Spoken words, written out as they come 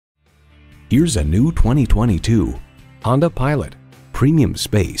Here's a new 2022 Honda Pilot. Premium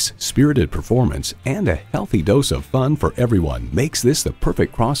space, spirited performance, and a healthy dose of fun for everyone makes this the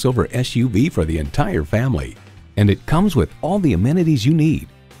perfect crossover SUV for the entire family. And it comes with all the amenities you need: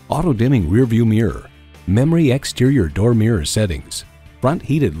 auto-dimming rearview mirror, memory exterior door mirror settings, front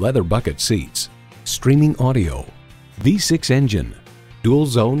heated leather bucket seats, streaming audio, V6 engine, dual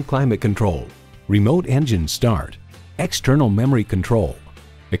zone climate control, remote engine start, external memory control,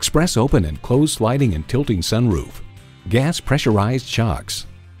 express open and closed sliding and tilting sunroof, gas pressurized shocks,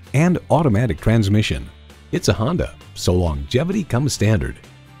 and automatic transmission. It's a Honda, so longevity comes standard.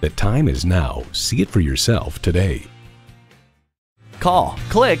 The time is now. See it for yourself today. Call,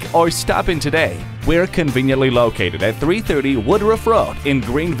 click, or stop in today. We're conveniently located at 330 Woodruff Road in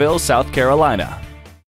Greenville, South Carolina.